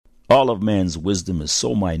All of man's wisdom is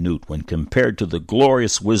so minute when compared to the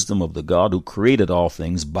glorious wisdom of the God who created all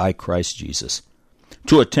things by Christ Jesus.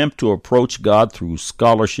 To attempt to approach God through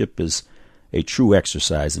scholarship is a true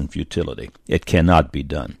exercise in futility. It cannot be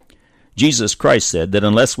done. Jesus Christ said that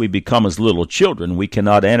unless we become as little children, we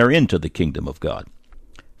cannot enter into the kingdom of God.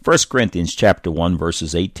 1 Corinthians chapter 1,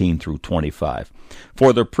 verses 18 through 25.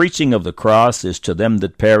 For the preaching of the cross is to them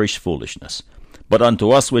that perish foolishness, but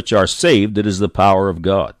unto us which are saved it is the power of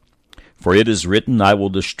God. For it is written, I will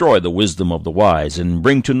destroy the wisdom of the wise, and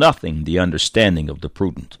bring to nothing the understanding of the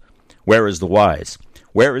prudent. Where is the wise?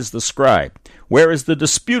 Where is the scribe? Where is the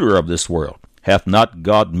disputer of this world? Hath not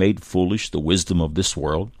God made foolish the wisdom of this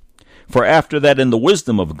world? For after that in the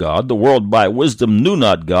wisdom of God, the world by wisdom knew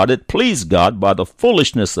not God, it pleased God by the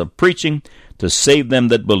foolishness of preaching to save them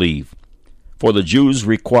that believe. For the Jews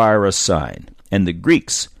require a sign, and the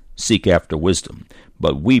Greeks seek after wisdom.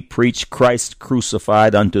 But we preach Christ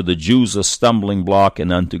crucified, unto the Jews a stumbling block,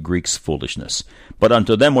 and unto Greeks foolishness. But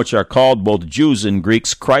unto them which are called, both Jews and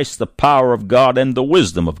Greeks, Christ the power of God and the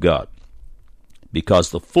wisdom of God. Because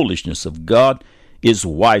the foolishness of God is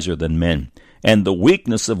wiser than men, and the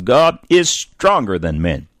weakness of God is stronger than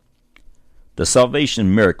men. The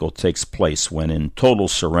salvation miracle takes place when, in total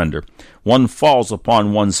surrender, one falls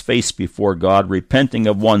upon one's face before God, repenting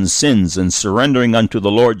of one's sins and surrendering unto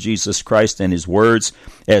the Lord Jesus Christ and His words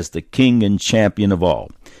as the King and Champion of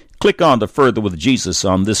all. Click on to Further with Jesus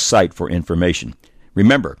on this site for information.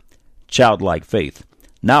 Remember, childlike faith.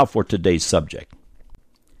 Now for today's subject.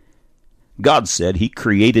 God said He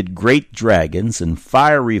created great dragons and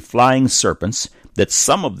fiery flying serpents, that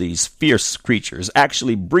some of these fierce creatures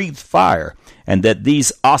actually breathed fire, and that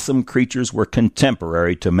these awesome creatures were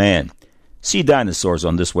contemporary to man. See dinosaurs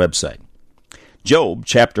on this website. Job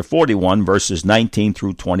chapter 41, verses 19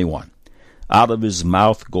 through 21. Out of his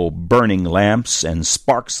mouth go burning lamps, and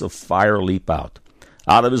sparks of fire leap out.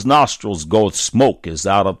 Out of his nostrils goeth smoke as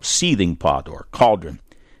out of seething pot or cauldron.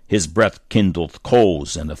 His breath kindleth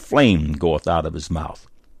coals, and a flame goeth out of his mouth.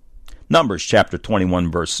 Numbers chapter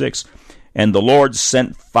 21, verse 6. And the Lord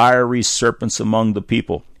sent fiery serpents among the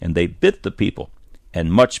people, and they bit the people, and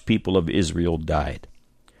much people of Israel died.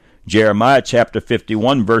 Jeremiah chapter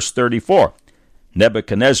 51, verse 34.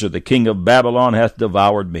 Nebuchadnezzar the king of Babylon hath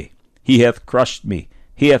devoured me. He hath crushed me.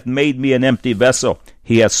 He hath made me an empty vessel.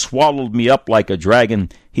 He hath swallowed me up like a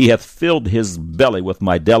dragon. He hath filled his belly with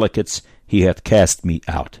my delicates. He hath cast me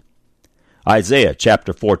out. Isaiah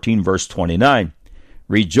chapter 14, verse 29.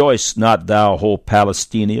 Rejoice not thou, whole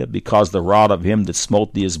Palestina, because the rod of him that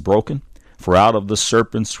smote thee is broken. For out of the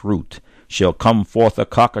serpent's root shall come forth a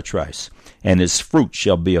cockatrice, and his fruit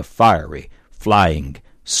shall be a fiery, flying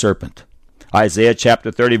serpent. Isaiah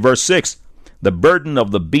chapter 30, verse 6. The burden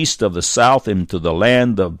of the beast of the south into the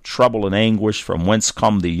land of trouble and anguish, from whence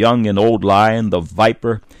come the young and old lion, the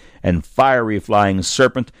viper, and fiery flying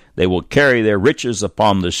serpent. They will carry their riches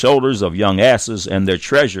upon the shoulders of young asses, and their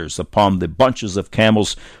treasures upon the bunches of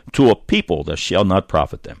camels, to a people that shall not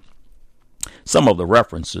profit them. Some of the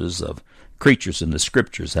references of creatures in the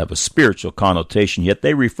Scriptures have a spiritual connotation, yet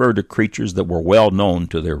they refer to creatures that were well known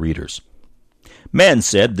to their readers. Man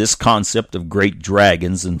said this concept of great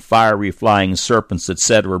dragons and fiery flying serpents,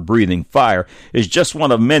 etc., breathing fire, is just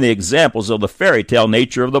one of many examples of the fairy tale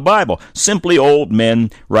nature of the Bible. Simply old men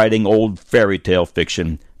writing old fairy tale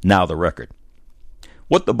fiction, now the record.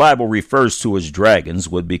 What the Bible refers to as dragons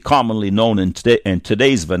would be commonly known in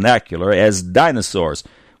today's vernacular as dinosaurs,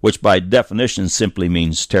 which by definition simply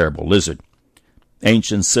means terrible lizard.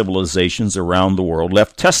 Ancient civilizations around the world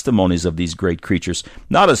left testimonies of these great creatures,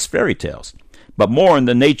 not as fairy tales, but more in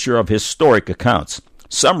the nature of historic accounts.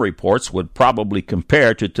 Some reports would probably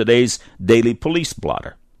compare to today's daily police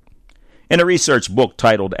blotter. In a research book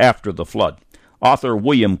titled After the Flood, author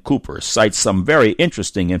William Cooper cites some very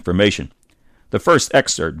interesting information. The first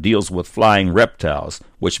excerpt deals with flying reptiles,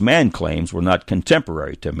 which man claims were not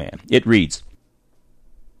contemporary to man. It reads,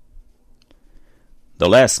 the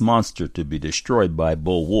last monster to be destroyed by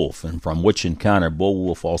Beowulf, and from which encounter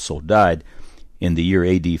Beowulf also died, in the year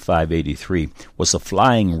AD 583, was a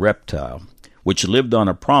flying reptile, which lived on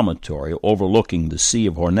a promontory overlooking the Sea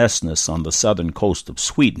of Hornsnes on the southern coast of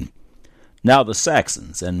Sweden. Now the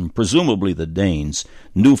Saxons, and presumably the Danes,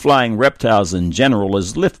 knew flying reptiles in general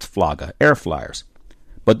as liftflagge, air flyers.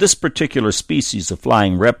 But this particular species of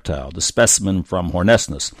flying reptile, the specimen from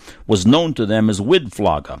Hornsnes, was known to them as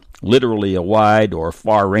widflagge, literally a wide or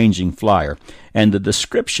far-ranging flyer, and the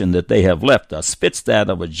description that they have left us fits that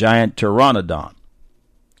of a giant pteranodon.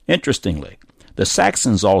 Interestingly, the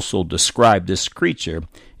Saxons also described this creature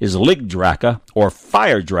as Ligdrake, or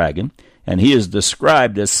fire dragon, and he is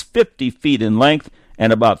described as 50 feet in length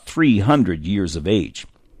and about 300 years of age.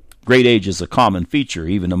 Great age is a common feature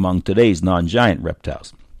even among today's non-giant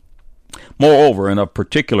reptiles. Moreover, and of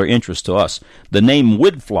particular interest to us, the name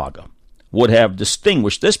Wildflagge would have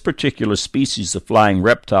distinguished this particular species of flying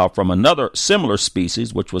reptile from another similar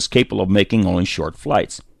species which was capable of making only short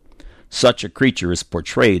flights. Such a creature is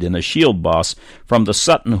portrayed in a shield boss from the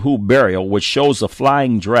Sutton Hoo burial, which shows a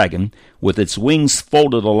flying dragon with its wings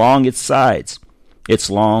folded along its sides. Its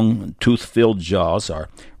long, tooth-filled jaws are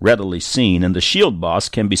readily seen, and the shield boss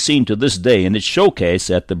can be seen to this day in its showcase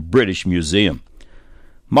at the British Museum.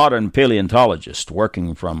 Modern paleontologists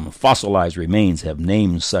working from fossilized remains have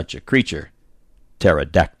named such a creature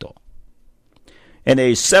pterodactyl. In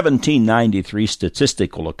a 1793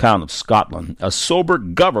 statistical account of Scotland, a sober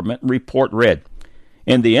government report read,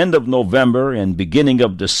 "In the end of November and beginning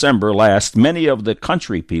of December last, many of the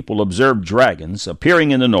country people observed dragons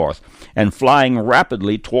appearing in the north and flying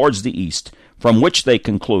rapidly towards the east, from which they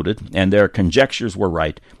concluded, and their conjectures were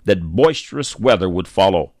right, that boisterous weather would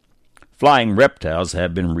follow." Flying reptiles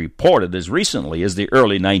have been reported as recently as the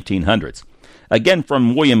early 1900s. Again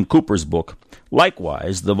from William Cooper's book,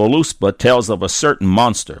 likewise, the Voluspa tells of a certain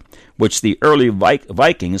monster, which the early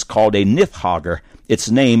Vikings called a Nithhogger,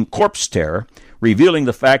 its name Corpse Terror, revealing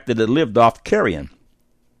the fact that it lived off carrion.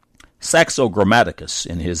 Saxo Grammaticus,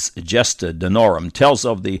 in his Gesta Danorum, tells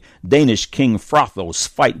of the Danish king Frotho's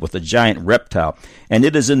fight with a giant reptile, and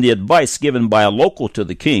it is in the advice given by a local to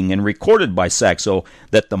the king and recorded by Saxo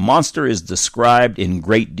that the monster is described in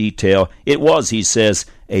great detail. It was, he says,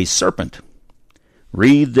 a serpent,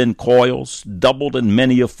 wreathed in coils, doubled in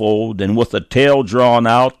many a fold, and with a tail drawn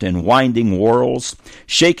out in winding whirls,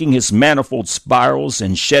 shaking his manifold spirals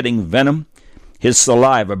and shedding venom. His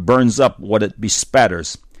saliva burns up what it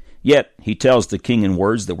bespatters. Yet, he tells the king in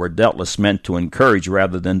words that were doubtless meant to encourage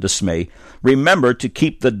rather than dismay, "Remember to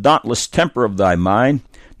keep the dauntless temper of thy mind,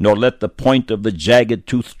 nor let the point of the jagged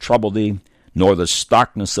tooth trouble thee, nor the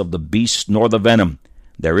starkness of the beast, nor the venom.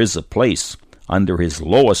 There is a place under his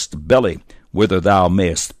lowest belly whither thou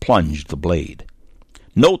mayest plunge the blade."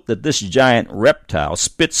 Note that this giant reptile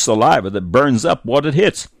spits saliva that burns up what it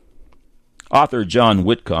hits. Author John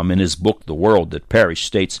Whitcomb, in his book The World That Perished,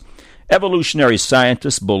 states, "Evolutionary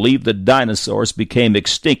scientists believe that dinosaurs became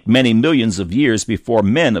extinct many millions of years before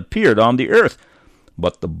men appeared on the earth,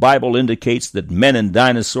 but the Bible indicates that men and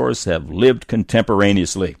dinosaurs have lived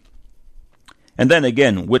contemporaneously." And then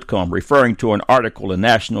again, Whitcomb, referring to an article in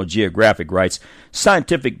National Geographic, writes,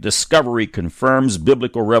 "Scientific discovery confirms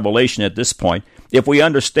biblical revelation at this point. If we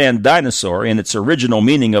understand dinosaur in its original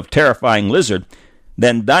meaning of terrifying lizard,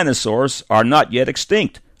 then dinosaurs are not yet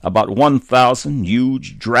extinct. About 1,000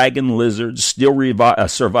 huge dragon lizards still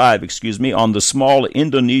survive on the small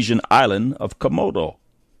Indonesian island of Komodo."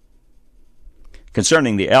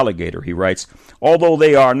 Concerning the alligator, he writes, "Although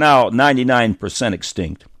they are now 99%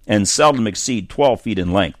 extinct and seldom exceed 12 feet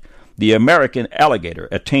in length, the American alligator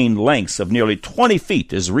attained lengths of nearly 20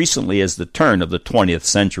 feet as recently as the turn of the 20th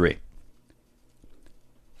century.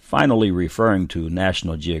 Finally, referring to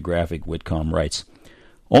National Geographic, Whitcomb writes,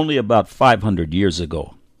 "Only about 500 years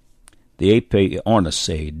ago, the Aepyornis,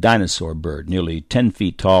 a dinosaur bird nearly 10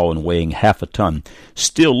 feet tall and weighing half a ton,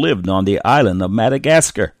 still lived on the island of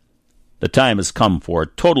Madagascar. The time has come for a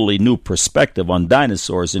totally new perspective on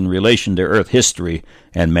dinosaurs in relation to Earth history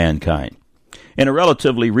and mankind. In a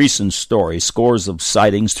relatively recent story, scores of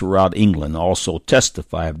sightings throughout England also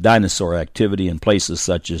testify of dinosaur activity in places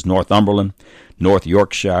such as Northumberland, North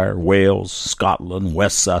Yorkshire, Wales, Scotland,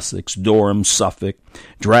 West Sussex, Durham, Suffolk,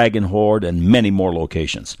 Dragonhoard, and many more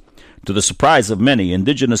locations. To the surprise of many,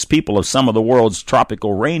 indigenous people of some of the world's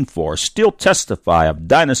tropical rainforests still testify of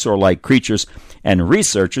dinosaur-like creatures, and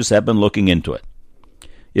researchers have been looking into it.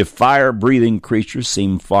 If fire-breathing creatures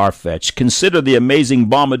seem far-fetched, consider the amazing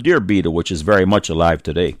bombardier beetle, which is very much alive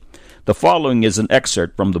today. The following is an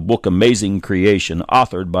excerpt from the book Amazing Creation,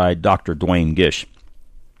 authored by Dr. Duane Gish.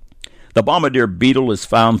 The bombardier beetle is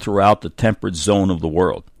found throughout the temperate zone of the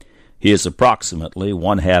world. He is approximately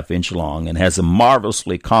 1/2 inch long and has a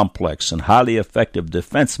marvelously complex and highly effective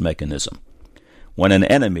defense mechanism. When an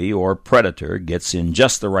enemy or predator gets in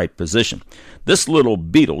just the right position, this little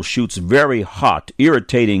beetle shoots very hot,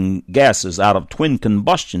 irritating gases out of twin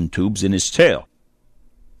combustion tubes in his tail.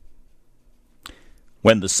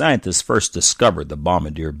 When the scientists first discovered the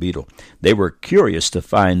bombardier beetle, they were curious to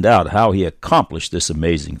find out how he accomplished this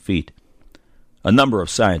amazing feat. A number of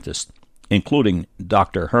scientists, including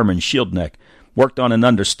Dr. Herman Schildknecht, worked on an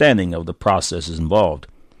understanding of the processes involved.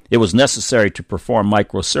 It was necessary to perform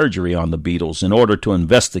microsurgery on the beetles in order to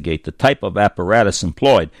investigate the type of apparatus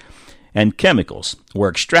employed, and chemicals were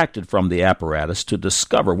extracted from the apparatus to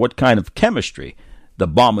discover what kind of chemistry the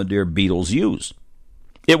bombardier beetles use.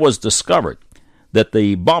 It was discovered that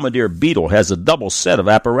the bombardier beetle has a double set of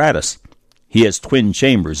apparatus. He has twin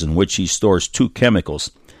chambers in which he stores two chemicals,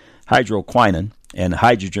 hydroquinone and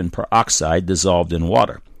hydrogen peroxide dissolved in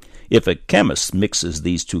water. If a chemist mixes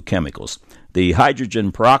these two chemicals, the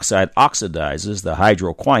hydrogen peroxide oxidizes the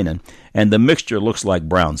hydroquinone, and the mixture looks like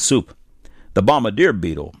brown soup. The bombardier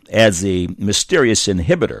beetle adds a mysterious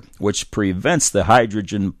inhibitor which prevents the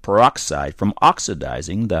hydrogen peroxide from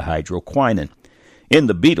oxidizing the hydroquinone. In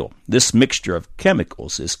the beetle, this mixture of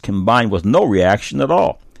chemicals is combined with no reaction at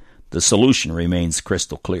all. The solution remains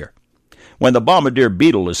crystal clear. When the bombardier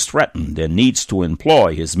beetle is threatened and needs to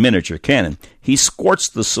employ his miniature cannon, he squirts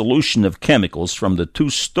the solution of chemicals from the two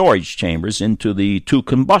storage chambers into the two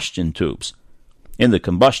combustion tubes. In the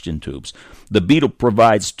combustion tubes, the beetle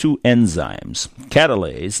provides two enzymes,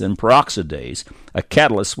 catalase and peroxidase, a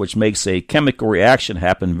catalyst which makes a chemical reaction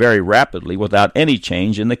happen very rapidly without any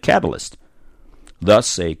change in the catalyst.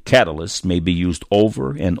 Thus, a catalyst may be used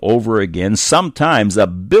over and over again, sometimes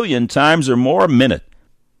 1 billion times or more a minute.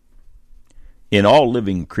 In all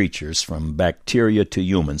living creatures, from bacteria to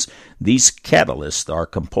humans, these catalysts are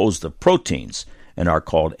composed of proteins and are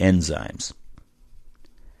called enzymes.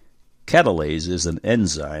 Catalase is an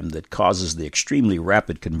enzyme that causes the extremely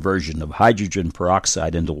rapid conversion of hydrogen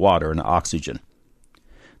peroxide into water and oxygen.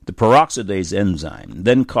 The peroxidase enzyme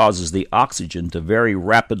then causes the oxygen to very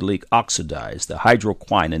rapidly oxidize the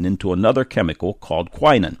hydroquinone into another chemical called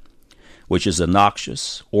quinone, which is a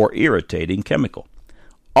noxious or irritating chemical.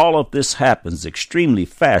 All of this happens extremely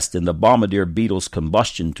fast in the bombardier beetle's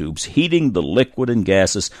combustion tubes, heating the liquid and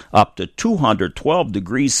gases up to 212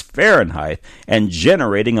 degrees Fahrenheit and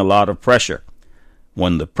generating a lot of pressure.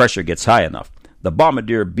 When the pressure gets high enough, the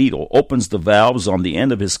bombardier beetle opens the valves on the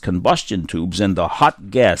end of his combustion tubes and the hot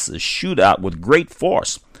gases shoot out with great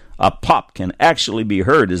force. A pop can actually be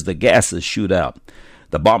heard as the gases shoot out.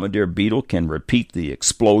 The bombardier beetle can repeat the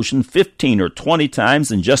explosion 15 or 20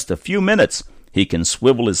 times in just a few minutes. He can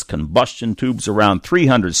swivel his combustion tubes around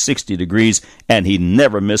 360 degrees, and he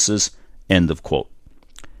never misses. End of quote.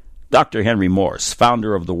 Dr. Henry Morris,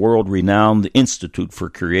 founder of the world-renowned Institute for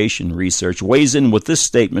Creation Research, weighs in with this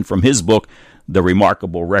statement from his book, The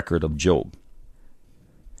Remarkable Record of Job.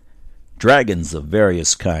 Dragons of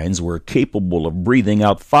various kinds were capable of breathing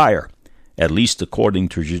out fire, at least according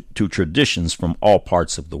to traditions from all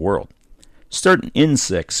parts of the world. Certain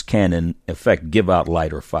insects can, in effect, give out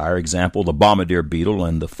light or fire, example, the bombardier beetle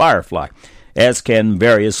and the firefly, as can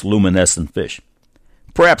various luminescent fish.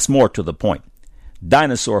 Perhaps more to the point,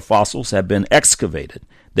 dinosaur fossils have been excavated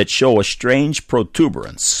that show a strange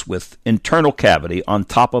protuberance with internal cavity on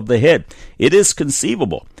top of the head. It is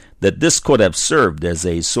conceivable that this could have served as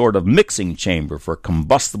a sort of mixing chamber for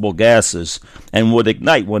combustible gases and would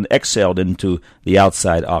ignite when exhaled into the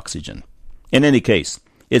outside oxygen. In any case,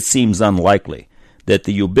 it seems unlikely that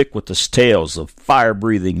the ubiquitous tales of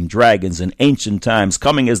fire-breathing dragons in ancient times,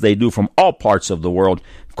 coming as they do from all parts of the world,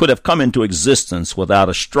 could have come into existence without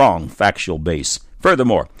a strong factual base.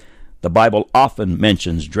 Furthermore, the Bible often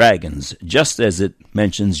mentions dragons just as it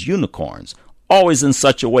mentions unicorns, always in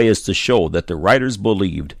such a way as to show that the writers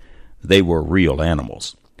believed they were real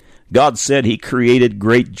animals. God said he created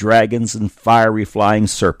great dragons and fiery flying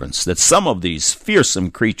serpents, that some of these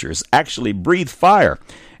fearsome creatures actually breathe fire,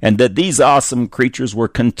 and that these awesome creatures were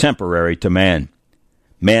contemporary to man.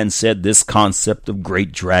 Man said this concept of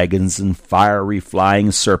great dragons and fiery flying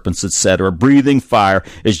serpents, etc., breathing fire,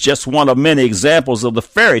 is just one of many examples of the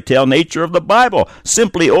fairy tale nature of the Bible,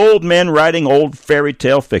 simply old men writing old fairy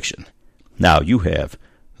tale fiction. Now you have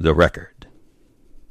the record.